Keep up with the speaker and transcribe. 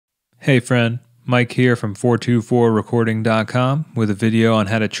Hey friend, Mike here from 424recording.com with a video on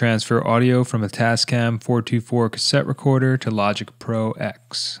how to transfer audio from a Tascam 424 cassette recorder to Logic Pro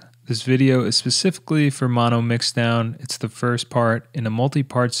X. This video is specifically for mono mixdown. It's the first part in a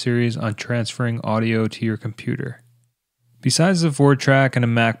multi-part series on transferring audio to your computer. Besides the 4-track and a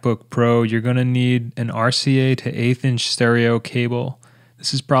MacBook Pro, you're going to need an RCA to 1/8" stereo cable.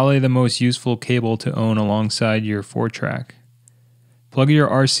 This is probably the most useful cable to own alongside your 4-track. Plug your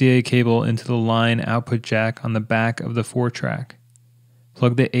RCA cable into the line output jack on the back of the 4-track.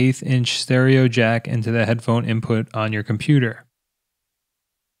 Plug the 1/8" stereo jack into the headphone input on your computer.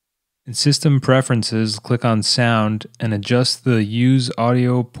 In System Preferences, click on Sound and adjust the Use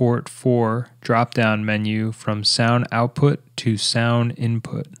Audio Port 4 drop-down menu from Sound Output to Sound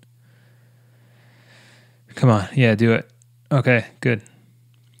Input. Come on, yeah, do it. Okay, good.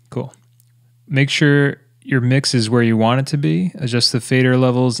 Cool. Make sure your mix is where you want it to be. Adjust the fader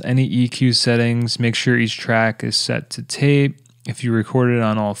levels, any EQ settings. Make sure each track is set to tape. If you recorded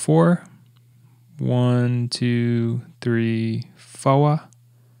on all 4, 1, 2, 3, 4.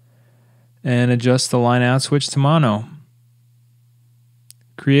 And adjust the line out switch to mono.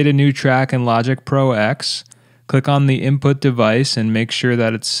 Create a new track in Logic Pro X. Click on the input device and make sure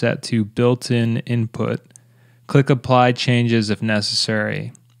that it's set to built-in input. Click Apply Changes if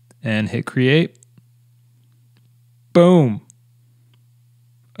necessary. And hit Create. Boom!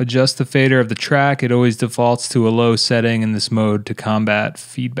 Adjust the fader of the track. It always defaults to a low setting in this mode to combat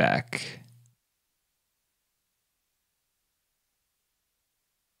feedback.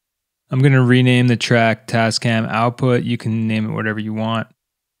 I'm going to rename the track Tascam Output. You can name it whatever you want.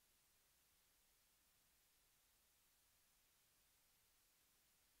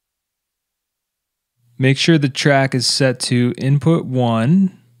 Make sure the track is set to Input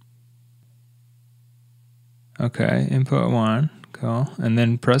 1. Okay, Input 1, cool. And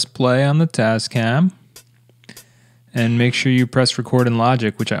then press play on the Tascam. And make sure you press record in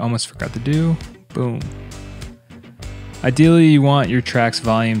Logic, which I almost forgot to do. Boom. Ideally, you want your track's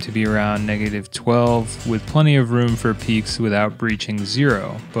volume to be around -12 with plenty of room for peaks without breaching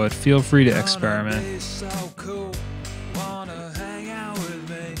 0, but feel free to experiment.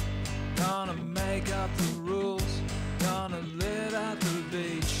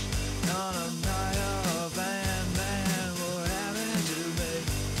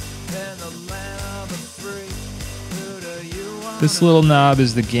 This little knob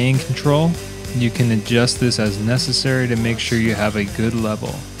is the gain control. You can adjust this as necessary to make sure you have a good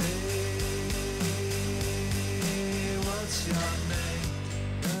level.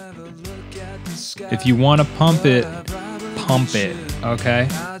 If you want to pump it, okay?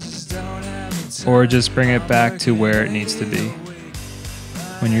 Or just bring it back to where it needs to be.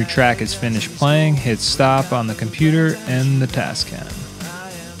 When your track is finished playing, hit stop on the computer and the Tascam.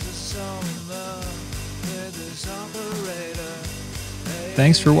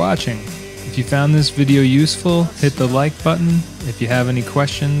 Thanks for watching. If you found this video useful, hit the like button. If you have any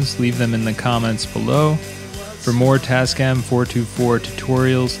questions, leave them in the comments below. For more Tascam 424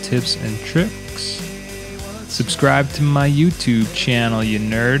 tutorials, tips, and tricks, subscribe to my YouTube channel, you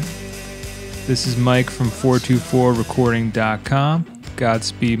nerd. This is Mike from 424recording.com.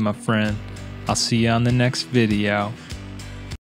 Godspeed, my friend. I'll see you on the next video.